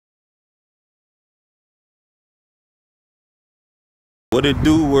What it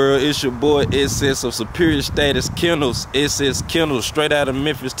do, world? It's your boy SS of Superior Status Kennels. SS Kennels, straight out of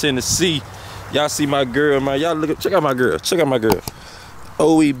Memphis, Tennessee. Y'all see my girl, man. Y'all look, check out my girl. Check out my girl.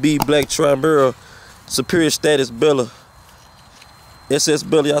 OEB Black Tri-Burl, Superior Status Bella. SS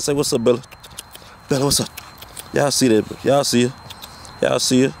Bella. Y'all say, what's up, Bella? Bella, what's up? Y'all see that? Y'all see her? Y'all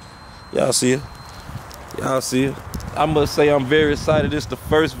see her? Y'all see her? Y'all see her? I must say I'm very excited. This is the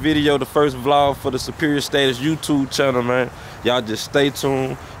first video, the first vlog for the Superior Status YouTube channel, man. Y'all just stay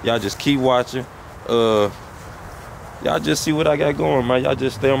tuned. Y'all just keep watching. Y'all just see what I got going, man. Y'all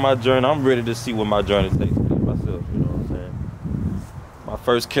just stay on my journey. I'm ready to see what my journey takes me myself, you know what I'm saying? My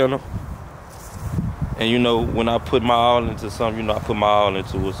first kennel. And you know, when I put my all into something, you know, I put my all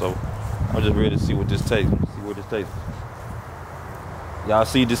into it. So I'm just ready to see what this takes me. See what this takes me. Y'all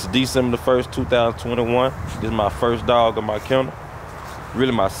see, this is December the 1st, 2021. This is my first dog of my kennel.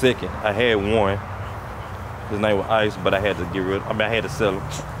 Really my second. I had one. His name was Ice, but I had to get rid of him. I had to sell him.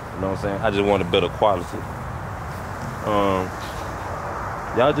 You know what I'm saying? I just wanted better quality.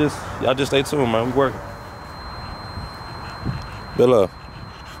 Y'all just stay tuned, man. We working. Bella,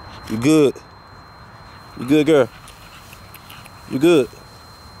 you good? You good, girl? You good?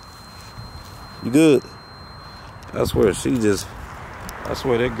 You good? I swear, I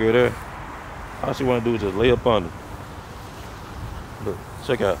swear that girl there, all she wanna do is just lay up under. Look,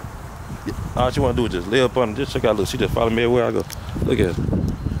 check out. All she wanna do is just lay up under. Just check out. Look, she just follow me everywhere I go. Look at her.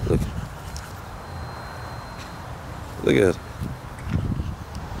 Look. Look at her.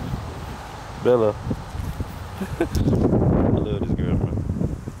 Bella. I love this girl, man.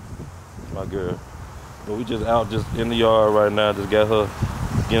 My girl. But we just out, just in the yard right now. Just got her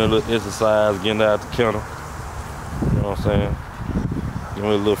getting a little exercise, getting out the kennel. You know what I'm saying? Give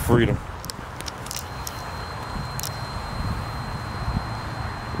me a little freedom.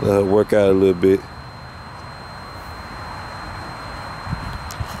 Let her work out a little bit.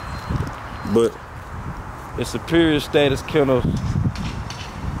 But in Superior Status Kennels,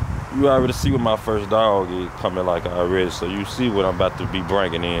 you already see what my first dog is coming like already. So you see what I'm about to be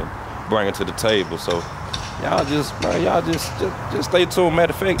bringing to the table. So y'all just stay tuned.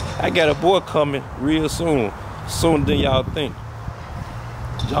 Matter of fact, I got a boy coming real soon. Sooner than y'all think.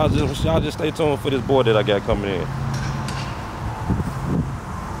 Y'all just stay tuned for this boy that I got coming in.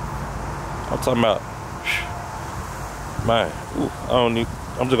 I'm talking about, man. Ooh, I'm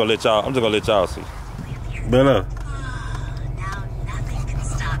just gonna let y'all see. Bella.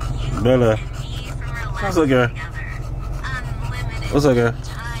 Bella. What's up, girl? What's up, girl?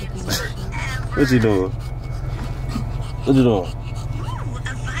 What you doing? What you doing?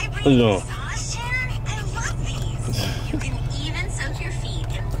 What you doing?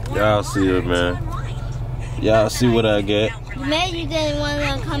 Y'all see it, man. Y'all see what I got. Maybe you didn't want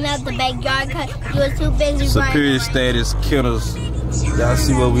to come out the backyard because you were too busy. Superior Status Kennels. Y'all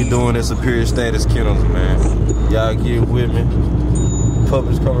see what we doing in Superior Status Kennels, man. Y'all get with me.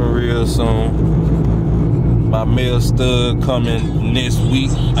 Puppets coming real soon. My male stud coming next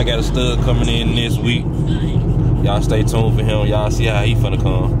week. I got a stud coming in next week. Y'all stay tuned for him. Y'all see how he finna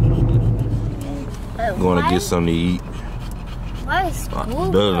come. Going to get something to eat.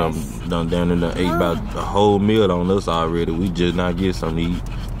 Bella done down and ate about a whole meal on us already. We just not get something to eat.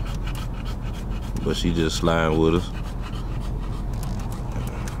 But she just sliding with us.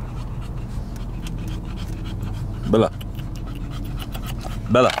 Bella.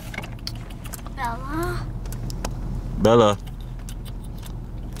 Bella. Bella. Bella.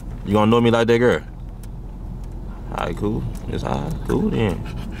 You gonna know me like that girl? Alright, cool. It's alright. Cool then.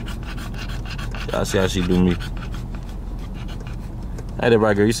 Y'all see how she do me. Hey, that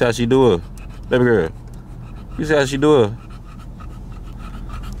right girl, you see how she do her? Baby girl, you see how she do her?